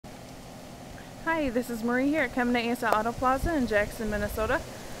Hi, this is Marie here at Kemna-Asa Auto Plaza in Jackson, Minnesota.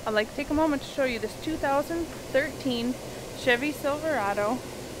 I'd like to take a moment to show you this 2013 Chevy Silverado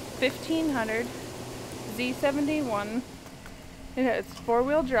 1500 Z71. It has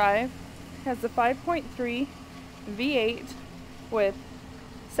four-wheel drive, has the 5.3 V8 with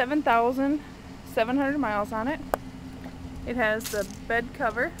 7,700 miles on it. It has the bed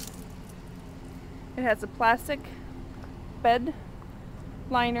cover. It has a plastic bed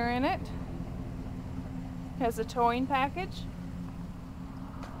liner in it. Has a towing package.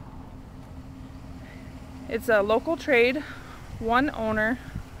 It's a local trade, one owner,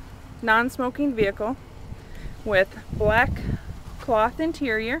 non-smoking vehicle with black cloth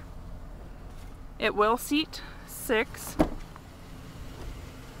interior. It will seat 6.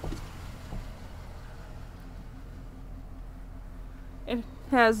 It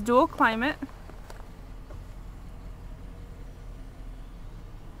has dual climate.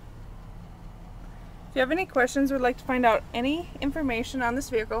 If you have any questions or would like to find out any information on this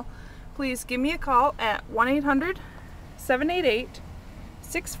vehicle, please give me a call at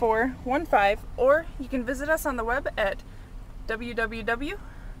 1-800-788-6415, or you can visit us on the web at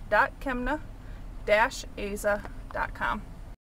www.kemna-asa.com.